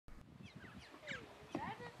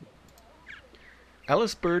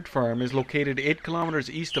Ellis Bird Farm is located 8 kilometers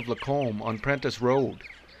east of Lacombe on Prentice Road,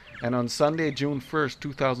 and on Sunday, June 1st,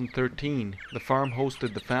 2013, the farm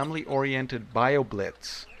hosted the family-oriented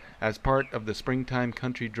Bioblitz as part of the Springtime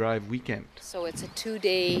Country Drive weekend. So it's a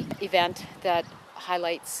 2-day event that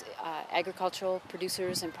highlights agricultural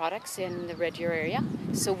producers and products in the Red Deer area.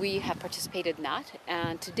 So we have participated in that,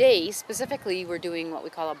 and today specifically we're doing what we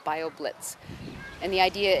call a Bioblitz. And the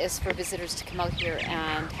idea is for visitors to come out here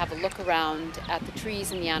and have a look around at the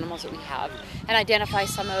trees and the animals that we have and identify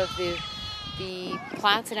some of the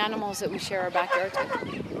plants and animals that we share our backyards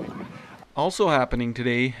with. Also happening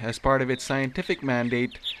today, as part of its scientific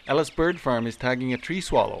mandate, Ellis Bird Farm is tagging a tree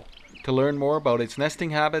swallow to learn more about its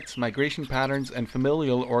nesting habits, migration patterns, and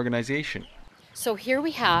familial organization. So here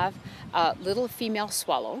we have a little female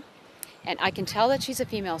swallow, and I can tell that she's a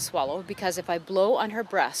female swallow because if I blow on her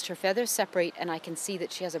breast, her feathers separate and I can see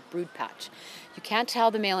that she has a brood patch. You can't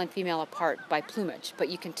tell the male and female apart by plumage, but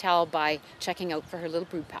you can tell by checking out for her little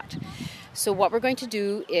brood patch. So what we're going to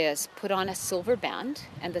do is put on a silver band,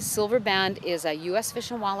 and the silver band is a U.S.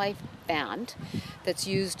 Fish and Wildlife band that's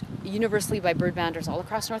used universally by bird banders all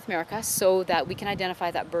across North America so that we can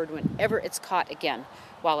identify that bird whenever it's caught again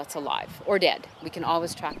while it's alive or dead. We can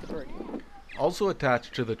always track the bird. Also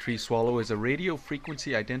attached to the tree swallow is a radio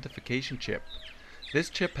frequency identification chip. This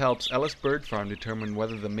chip helps Ellis Bird Farm determine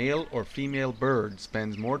whether the male or female bird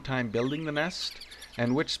spends more time building the nest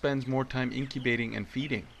and which spends more time incubating and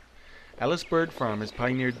feeding. Ellis Bird Farm has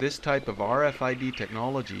pioneered this type of RFID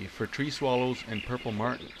technology for tree swallows and purple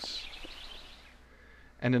martins.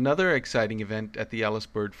 And another exciting event at the Ellis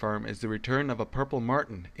Bird Farm is the return of a purple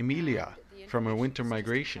martin, Emalia, from her winter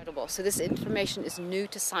migration. So this information is new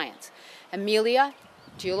to science. Emalia,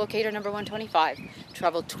 geolocator number 125,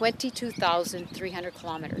 traveled 22,300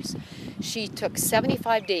 kilometers. She took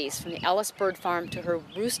 75 days from the Ellis Bird Farm to her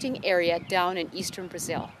roosting area down in eastern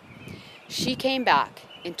Brazil. She came back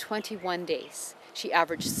in 21 days. She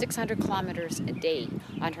averaged 600 kilometers a day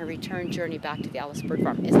on her return journey back to the Ellis Bird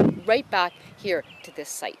Farm. It's right back here to this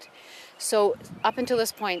site. So up until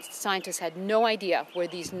this point, scientists had no idea where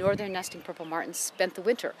these northern nesting purple martins spent the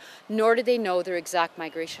winter, nor did they know their exact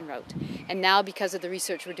migration route. And now, because of the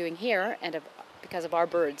research we're doing here and because of our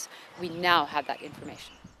birds, we now have that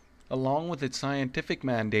information. Along with its scientific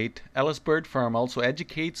mandate, Ellis Bird Farm also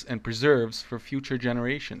educates and preserves for future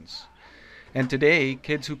generations. And today,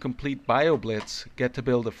 kids who complete Bioblitz get to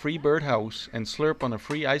build a free birdhouse and slurp on a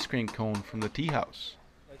free ice cream cone from the tea house.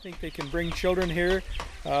 I think they can bring children here,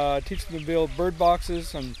 teach them to build bird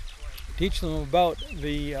boxes and teach them about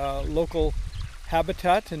the local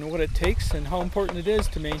habitat and what it takes and how important it is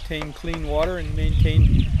to maintain clean water and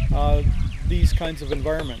maintain these kinds of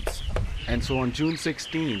environments. And so on June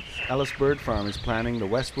 16th, Ellis Bird Farm is planning the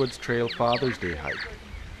Westwoods Trail Father's Day hike.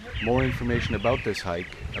 More information about this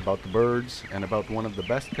hike, about the birds, and about one of the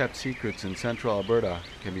best-kept secrets in central Alberta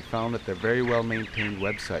can be found at their very well-maintained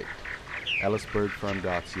website,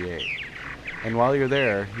 ellisbirdfarm.ca. And while you're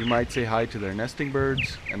there, you might say hi to their nesting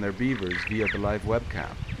birds and their beavers via the live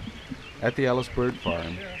webcam. At the Ellis Bird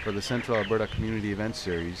Farm, for the Central Alberta Community Event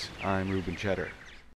Series, I'm Ruben Cheddar.